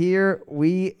 5. Here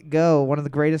we go. One of the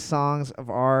greatest songs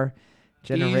of our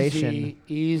generation.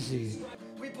 Easy.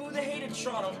 We boo the hated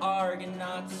Toronto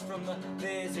Argonauts from the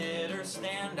visitor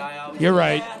stand. I always You're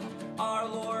right. had our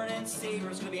Lord and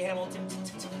Savior's gonna be Hamilton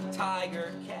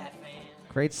Tiger Cat fan.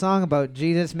 Great song about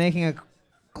Jesus making a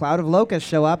cloud of locusts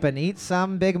show up and eat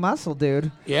some big muscle,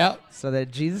 dude, Yeah. so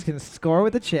that Jesus can score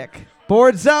with a chick.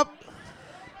 Boards up.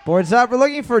 Boards up. We're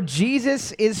looking for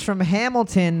Jesus is from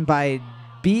Hamilton by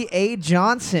B.A.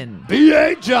 Johnson.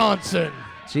 B.A. Johnson.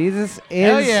 Jesus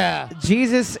is Hell yeah.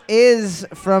 Jesus is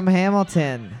from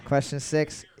Hamilton. Question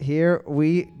 6. Here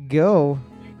we go.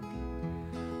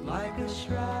 like a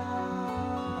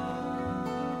shroud.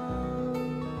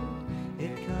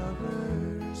 It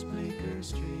covers Bleecker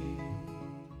Street.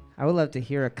 I would love to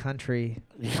hear a country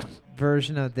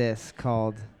version of this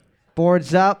called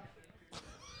Boards Up.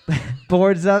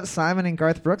 Boards Up, Simon and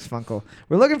Garth Brooks Funkle.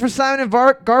 We're looking for Simon and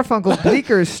Garfunkel,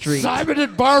 Bleecker Street. Simon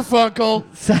and Barfunkel.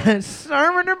 Simon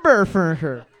and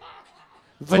Garfunkel.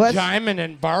 Vagiman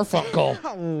and Barfunkel.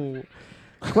 Oh.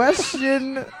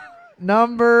 Question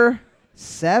number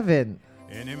 7.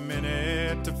 Any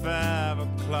minute to 5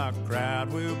 o'clock,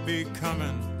 crowd will be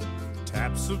coming.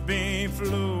 Taps will be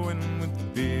flowing with the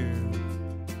beer.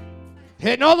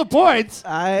 Hitting all the points.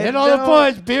 Hitting all the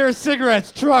points. Beer,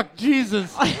 cigarettes, truck,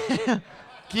 Jesus.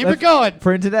 Keep it going.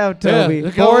 Print it out, Toby.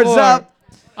 Yeah, Boards Up.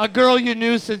 A girl you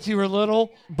knew since you were little.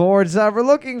 Boards Up. We're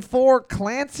looking for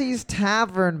Clancy's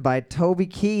Tavern by Toby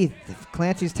Keith.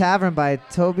 Clancy's Tavern by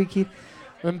Toby Keith.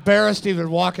 I'm embarrassed even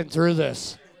walking through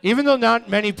this. Even though not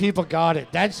many people got it.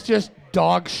 That's just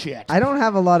dog shit. I don't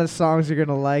have a lot of songs you're going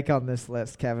to like on this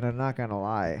list, Kevin. I'm not going to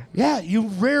lie. Yeah, you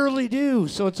rarely do,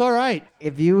 so it's all right.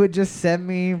 If you would just send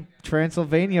me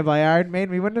Transylvania by Iron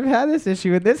Maiden, we wouldn't have had this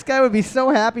issue. And this guy would be so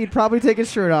happy he'd probably take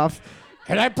his shirt off.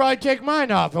 And I'd probably take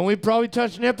mine off, and we'd probably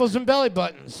touch nipples and belly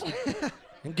buttons.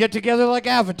 And get together like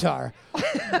Avatar.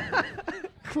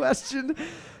 Question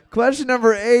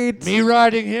number 8. Me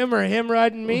riding him or him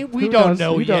riding me? We Who don't knows?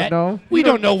 know We yet. don't know. We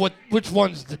don't know which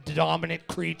one's the dominant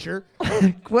creature.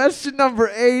 Question number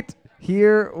 8.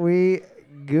 Here we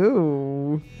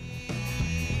go.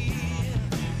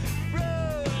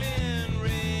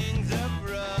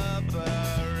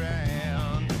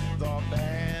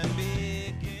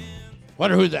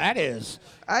 Wonder who that is.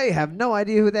 I have no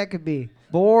idea who that could be.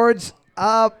 Boards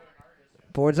Up.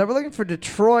 Boards Up. We're looking for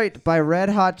Detroit by Red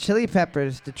Hot Chili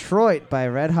Peppers. Detroit by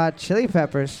Red Hot Chili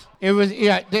Peppers. It was,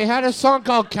 yeah, they had a song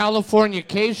called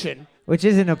Californication. Which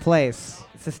isn't a place.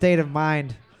 It's a state of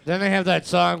mind. Then they have that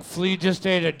song, Flea Just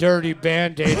Ate a Dirty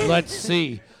Band-Aid, Let's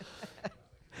See.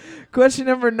 Question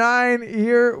number 9.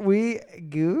 Here we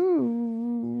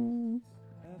go.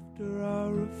 After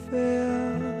our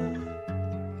affair,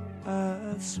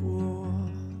 I swore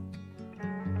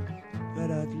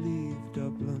that I'd leave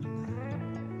Dublin.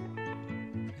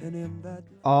 And in that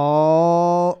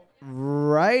All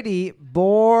righty.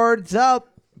 Boards Up.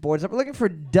 Boards Up. We're looking for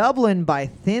Dublin by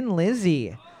Thin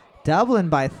Lizzy. Dublin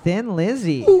by Thin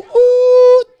Lizzy. Ooh,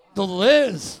 ooh, the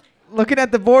Liz. Looking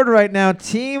at the board right now,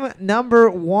 team number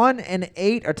 1 and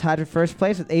 8 are tied for first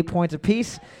place with 8 points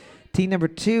apiece. Team number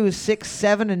 2, 6,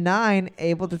 7, and 9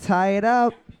 able to tie it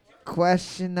up.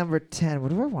 Question number 10.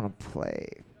 What do I want to play?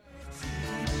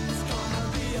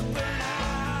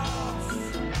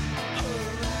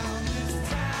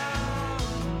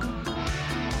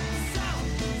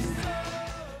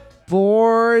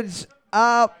 Boards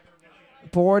Up.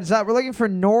 Boards Up. We're looking for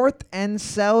North and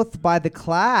South by The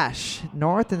Clash.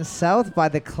 North and South by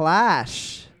The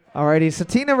Clash. Alrighty, so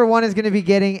team number 1 is going to be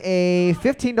getting a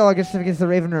 $15 gift certificate to the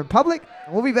Raven Republic.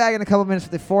 We'll be back in a couple minutes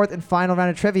for the 4th and final round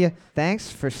of trivia.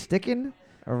 Thanks for sticking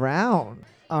around.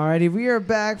 Alrighty, we are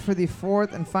back for the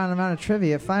 4th and final round of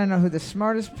trivia. Finding out who the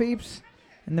smartest peeps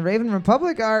in the Raven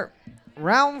Republic are.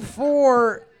 Round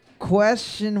 4,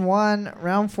 question 1.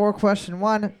 Round 4, question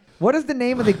 1. What is the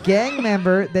name of the gang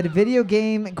member that video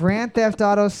game Grand Theft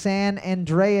Auto San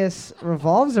Andreas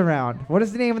revolves around? What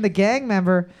is the name of the gang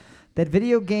member that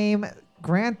video game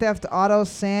Grand Theft Auto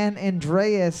San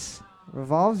Andreas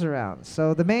revolves around?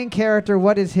 So the main character,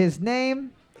 what is his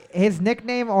name, his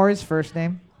nickname, or his first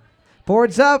name?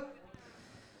 Boards Up.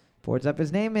 Boards Up.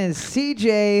 His name is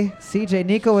CJ. CJ.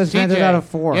 Nico was rented out of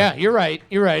 4. Yeah, you're right.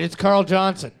 You're right. It's Carl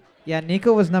Johnson. Yeah,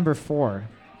 Nico was number 4.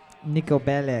 Nico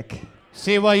Bellic.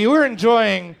 See, while you were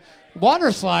enjoying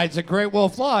water slides at Great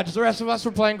Wolf Lodge, the rest of us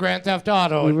were playing Grand Theft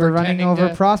Auto. We and were running over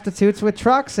to- prostitutes with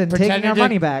trucks and taking pretending our to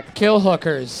money back. Kill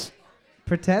hookers.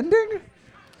 Pretending?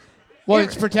 Well, Yeah.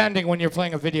 it's pretending when you're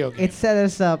playing a video game. It set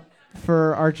us up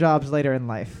for our jobs later in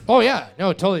life. Oh, yeah. No,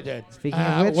 it totally did. Speaking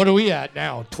of which- What are we at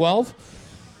now? 12?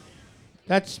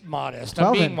 That's modest. 12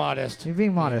 I'm being then. modest. You're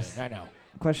being modest. I know.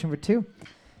 Question number 2.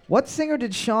 What singer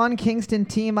did Sean Kingston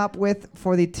team up with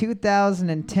for the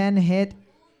 2010 hit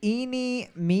Eenie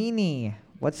Meenie?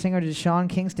 What singer did Sean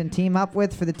Kingston team up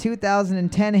with for the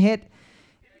 2010 hit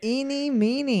Eenie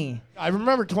Meenie? I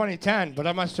remember 2010, but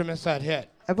I must have missed that hit.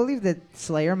 I believe that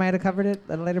Slayer might have covered it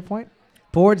at a later point.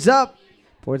 Boards Up.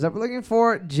 Boards Up. We're looking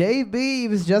for J.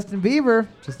 Beebs, Justin Bieber.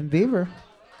 Justin Bieber.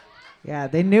 Yeah,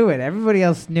 they knew it. Everybody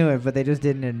else knew it, but they just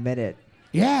didn't admit it.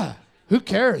 Yeah. Who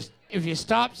cares? If you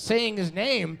stop saying his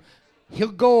name, he'll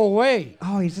go away.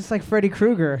 Oh, he's just like Freddy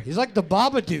Krueger. He's like the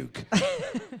Babadook.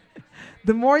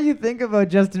 The more you think about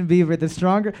Justin Bieber, the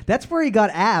stronger. That's where he got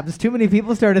abs. Too many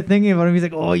people started thinking about him. He's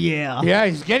like, oh yeah. Yeah,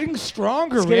 he's getting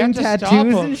stronger. He's We have getting to stop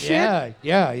tattoos him. and shit? Yeah,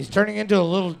 yeah. He's turning into a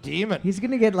little demon. He's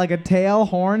gonna get like a tail,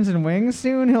 horns, and wings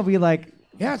soon. He'll be like,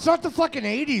 Yeah, it's not the fucking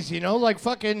 80s, you know? Like,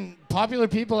 fucking popular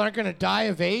people aren't going to die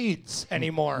of AIDS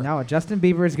anymore. no, Justin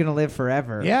Bieber is gonna live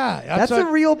forever. Yeah, That's a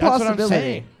real that's what I'm possibility.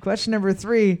 saying. Question number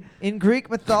 3. In Greek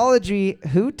mythology,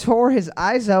 who tore his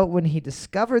eyes out when he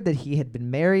discovered that he had been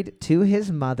married to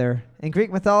his mother? In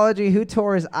Greek mythology, who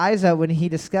tore his eyes out when he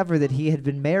discovered that he had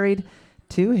been married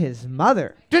to his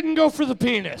mother? Didn't go for the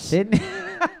penis. Didn't.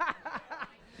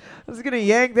 I was gonna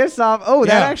yank this off. Oh,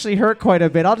 that Yeah. actually hurt quite a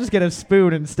bit. I'll just get a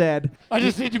spoon instead. I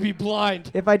just need to be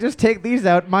blind. If I just take these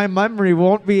out, my memory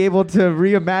won't be able to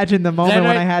reimagine the moment Then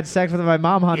when I- I had sex with my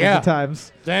mom hundreds Yeah. of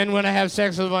times. Then when I have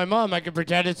sex with my mom, I can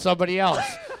pretend it's somebody else.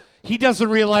 He doesn't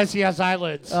realize he has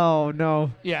eyelids. Oh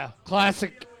no. Yeah,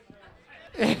 classic.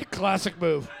 Classic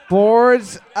move.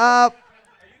 Boards up.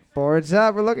 Boards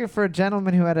up. We're looking for a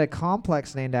gentleman who had a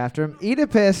complex named after him.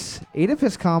 Oedipus.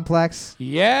 Oedipus complex.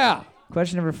 Yeah.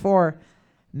 Question number 4.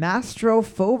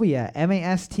 Mastrophobia.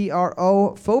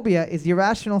 M-A-S-T-R-O. Phobia is the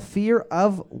irrational fear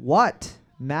of what?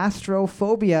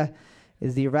 Mastrophobia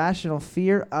is the irrational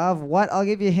fear of what? I'll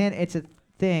give you a hint. It's a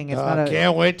thing. It's not a.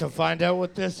 Can't wait to find out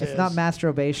what this is. It's not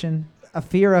masturbation. A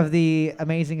fear of the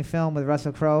amazing film with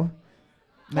Russell Crowe.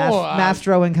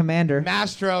 Mastro and Commander.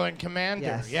 Mastro and Commander.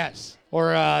 Yes. Yes.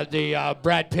 Or the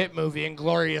Brad Pitt movie,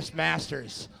 Inglorious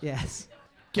Masters. Yes.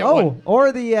 Get one.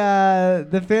 Or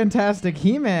the fantastic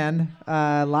He-Man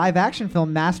live action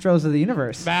film Mastros of the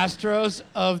Universe. Mastros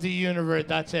of the Universe.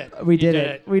 That's it. We You did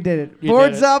it. We did it. You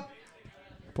Boards did it. up.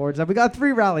 Boards up. We got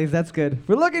 3 rallies. That's good.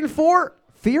 We're looking for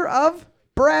fear of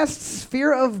breasts,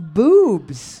 fear of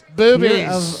boobs. Boobies. Fear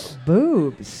of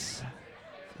boobs.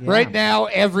 Yeah. Right now,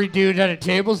 every dude at a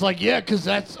table's like, yeah, because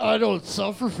I don't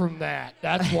suffer from that.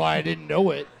 That's why I didn't know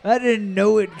it. I didn't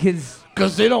know it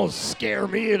Because they don't scare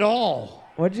me at all.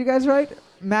 What did you guys write?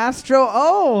 Mastro.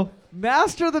 Oh,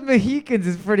 Master of the Mohicans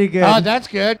is pretty good. Oh, that's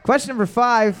good. Question number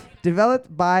 5.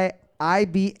 Developed by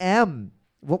IBM.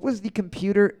 What was the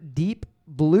computer Deep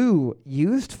Blue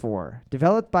used for?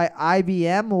 Developed by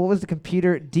IBM. What was the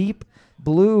computer Deep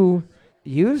Blue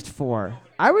used for?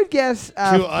 I would guess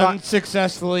To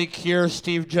unsuccessfully cure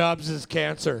Steve Jobs'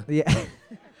 cancer. yeah.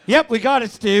 Yep, we got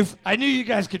it, Steve. I knew you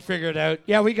guys could figure it out.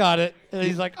 Yeah, we got it. And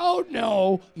he's like, oh,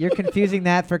 no. You're confusing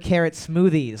that for carrot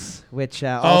smoothies, which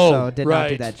also did not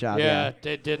do right. that job. Yeah,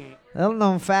 they didn't. Little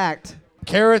known fact.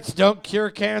 Carrots don't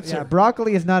cure cancer. Yeah,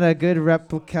 broccoli is not a good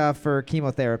replica for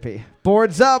chemotherapy.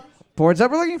 Boards up. Boards up.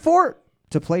 We're looking for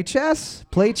to play chess.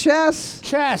 Play chess.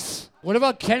 Chess. What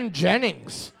about Ken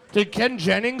Jennings? Did Ken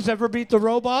Jennings ever beat the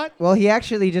robot? Well, he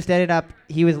actually just ended up,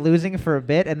 he was losing for a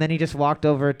bit, and then he just walked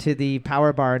over to the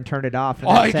power bar and turned it off.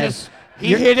 And then said,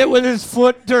 He hit it with his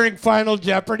foot during Final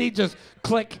Jeopardy. Just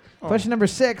click. Question number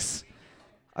 6.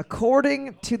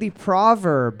 According to the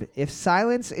proverb, if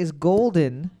silence is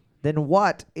golden, then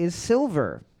what is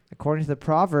silver? According to the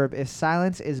proverb, if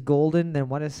silence is golden, then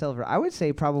what is silver? I would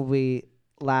say probably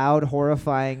loud,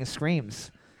 horrifying screams.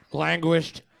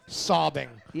 Languished, sobbing.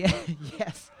 Yeah,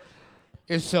 yes.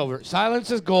 Is silver. Silence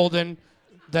is golden.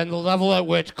 Then the level at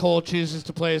which Cole chooses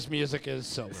to play his music is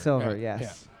silver. Silver, Yeah,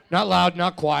 yes. yeah. Not loud,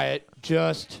 not quiet,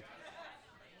 just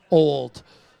old.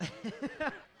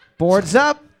 Boards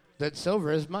up. That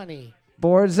silver is money.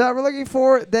 Boards up. We're looking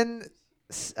for, then,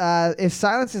 if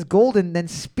silence is golden, then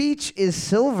speech is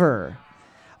silver.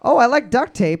 Oh, I like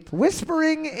duct tape.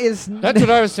 Whispering is... That's what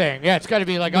I was saying. Yeah, it's got to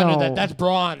be like under No. that. That's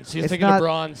bronze. He's It's thinking not- of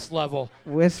bronze level.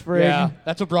 Whispering. Yeah,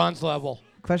 that's a bronze level.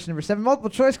 Question number 7, multiple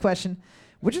choice question.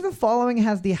 Which of the following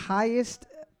has the highest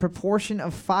proportion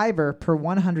of fiber per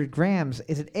 100 grams?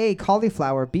 Is it A,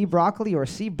 cauliflower, B, broccoli, or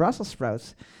C, Brussels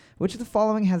sprouts? Which of the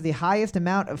following has the highest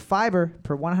amount of fiber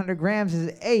per 100 grams? Is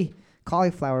it A,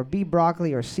 cauliflower, B,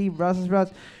 broccoli, or C, Brussels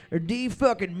sprouts, or D,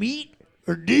 fucking meat?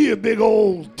 Or D, a big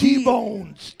old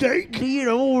T-bone steak. D, an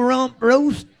old rump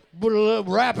roast? Put a little,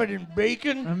 wrap it in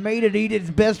bacon. I made it eat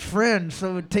its best friend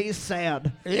so it tastes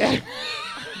sad. Yeah.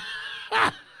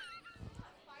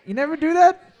 You never do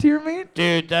that to your meat?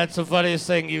 Dude, that's the funniest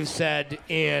thing you've said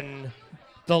in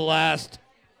the last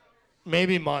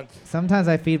maybe month. Sometimes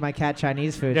I feed my cat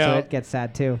Chinese food, so No. it gets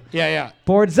sad too. Yeah, yeah.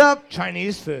 Boards up.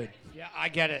 Chinese food. Yeah, I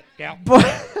get it. Yeah.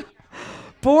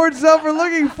 Boards up. We're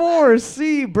looking for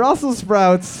C, Brussels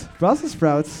sprouts. Brussels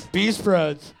sprouts. Bee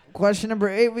sprouts. Question number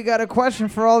 8. We got a question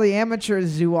for all the amateur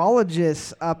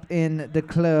zoologists up in the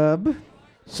club.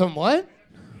 Some what?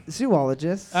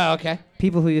 Zoologists. Oh, okay.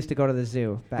 People who used to go to the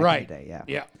zoo back Right. in the day, yeah.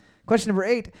 Yeah. Question number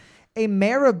 8. A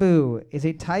marabou is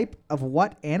a type of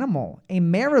what animal? A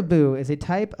marabou is a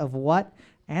type of what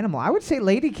animal? I would say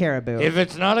lady caribou. If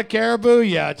it's not a caribou,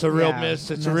 yeah, it's a real Yeah, miss.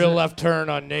 It's a that's real it. left turn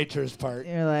on nature's part.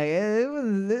 You're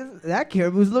like, that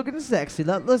caribou's looking sexy.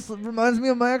 That reminds me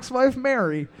of my ex-wife,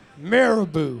 Mary.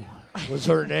 Marabou was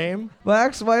her name. My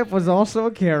ex-wife was also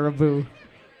a caribou.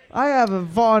 I have a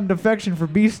fond affection for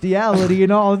bestiality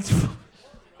and all its...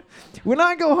 When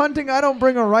I go hunting, I don't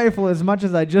bring a rifle as much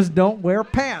as I just don't wear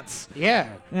pants. Yeah.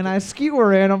 And I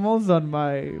skewer animals on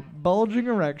my bulging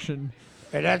erection.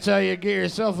 And that's how you get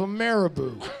yourself a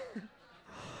marabou.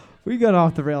 We got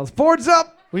off the rails. Boards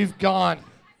up! We've gone.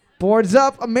 Boards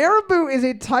up. A marabou is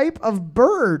a type of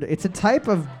bird. It's a type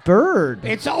of bird.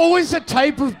 It's always a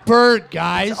type of bird,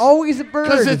 guys. It's always a bird.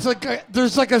 Because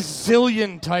there's like a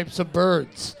zillion types of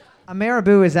birds. A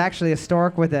marabou is actually a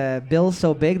stork with a bill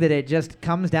so big that it just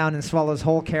comes down and swallows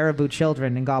whole caribou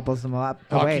children and gobbles them up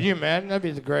Oh, away. can you imagine? That'd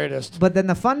be the greatest. But then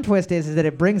the fun twist is that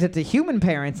it brings it to human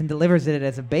parents and delivers it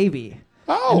as a baby.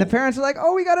 Oh. And the parents are like,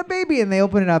 oh, we got a baby. And they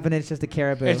open it up and it's just a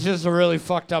caribou. It's just a really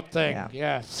fucked up thing. Yeah.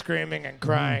 Yeah, screaming and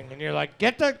crying. And you're like,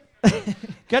 get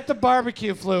the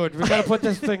barbecue fluid. We got to put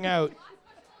this thing out.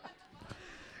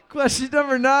 Question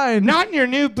number 9. Not in your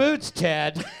new boots,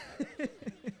 Ted.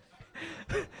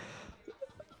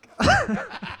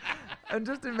 I'm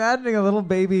just imagining a little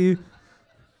baby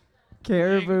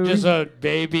caribou. Just a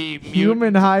baby human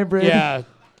mutant. hybrid. Yeah,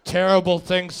 terrible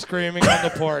thing screaming on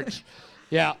the porch.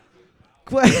 Yeah.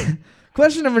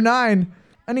 Question number 9.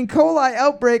 An E. coli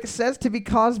outbreak says to be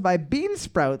caused by bean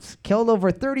sprouts killed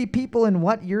over 30 people in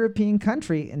what European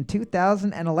country in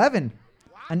 2011?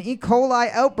 An E.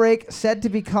 coli outbreak said to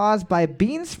be caused by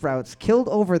bean sprouts killed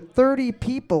over 30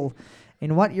 people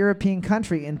in what European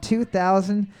country in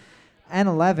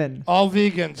 2011? All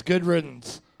vegans, good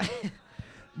riddance.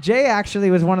 Jay actually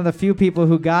was one of the few people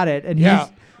who got it, and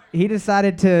he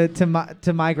decided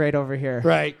to migrate over here.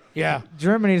 Right, yeah.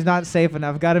 Germany's not safe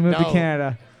enough. Got to move to No.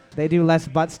 Canada. They do less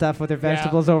butt stuff with their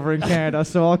vegetables over in Canada,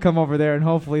 so I'll come over there and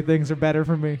hopefully things are better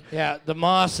for me. Yeah, the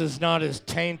moss is not as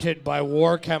tainted by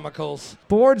war chemicals.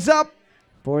 Boards up.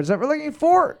 Boards up. We're looking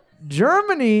for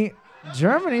Germany.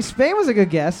 Spain was a good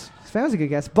guess.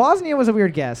 Bosnia was a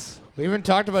weird guess. We even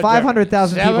talked about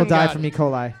 500,000 people Seven died got from it. E.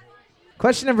 coli.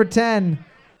 Question number 10.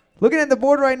 Looking at the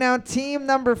board right now, team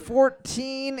number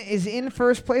 14 is in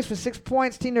first place with 6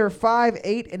 points. Team number 5,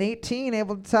 8, and 18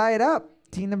 able to tie it up.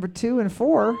 Team number 2 and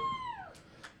 4.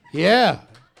 Yeah,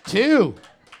 2.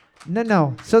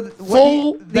 No. So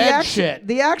Full bed shit.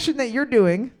 The action that you're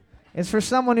doing is for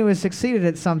someone who has succeeded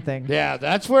at something. Yeah,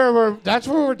 that's where we're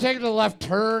taking a left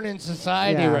turn in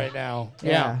society right now.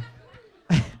 Yeah.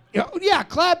 Yeah,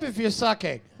 clap if you're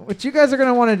sucking. What you guys are going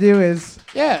to want to do is...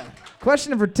 Yeah.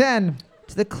 Question number 10.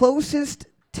 To the closest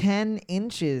 10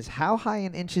 inches, how high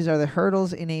in inches are the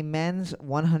hurdles in a men's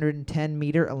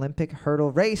 110-meter Olympic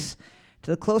hurdle race?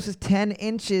 To the closest 10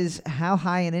 inches, how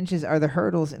high in inches are the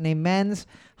hurdles in a men's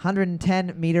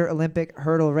 110-meter Olympic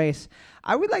hurdle race?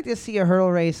 I would like to see a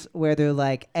hurdle race where they're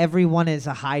like, everyone is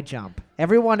a high jump.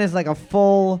 Everyone is like a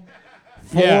full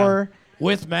 4. Yeah.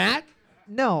 With Matt?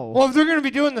 No. Well, if they're going to be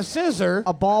doing the scissor.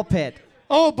 A ball pit.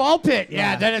 Oh, a ball pit.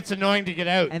 Yeah. Yeah, then it's annoying to get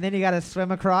out. And then you got to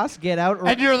swim across, get out.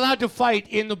 And you're allowed to fight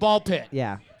in the ball pit.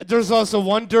 Yeah. There's also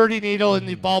one dirty needle in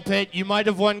the ball pit. You might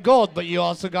have won gold, but you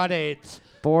also got AIDS.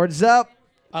 Boards up.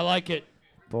 I like it.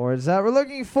 Boards up. We're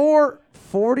looking for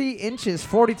 40 inches,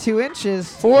 42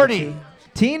 inches. 40.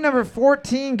 Team number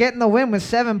 14 getting the win with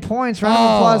 7 points. Round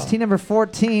of applause, team number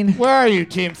 14. Where are you,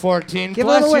 Team 14? Give a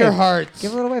Bless little your wave. hearts.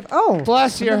 Give a little wave. Oh.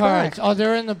 Bless in your the back. hearts. Oh,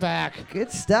 they're in the back.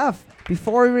 Good stuff.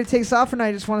 Before everybody takes off tonight,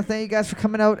 I just want to thank you guys for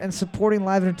coming out and supporting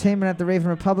live entertainment at the Raven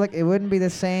Republic. It wouldn't be the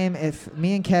same if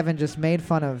me and Kevin just made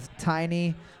fun of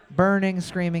tiny, burning,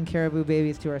 screaming caribou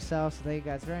babies to ourselves. So thank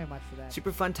you guys very much for that.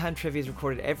 Super Fun Time Trivia is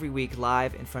recorded every week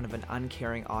live in front of an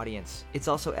uncaring audience. It's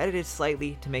also edited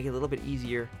slightly to make it a little bit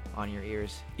easier on your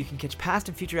ears. You can catch past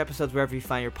and future episodes wherever you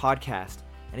find your podcast.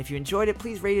 And if you enjoyed it,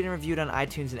 please rate it and review it on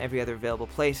iTunes and every other available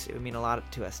place. It would mean a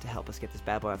lot to us to help us get this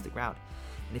bad boy off the ground.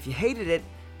 And if you hated it,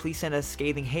 please send us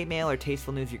scathing hate mail or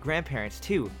tasteful news of your grandparents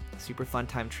to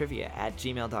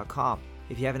superfuntimetrivia@gmail.com.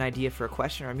 If you have an idea for a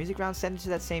question or a music round, send it to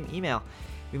that same email.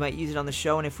 We might use it on the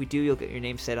show, and if we do, you'll get your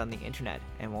name said on the internet.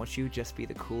 And won't you just be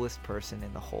the coolest person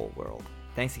in the whole world?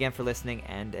 Thanks again for listening,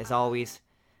 and as always,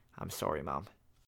 I'm sorry, Mom.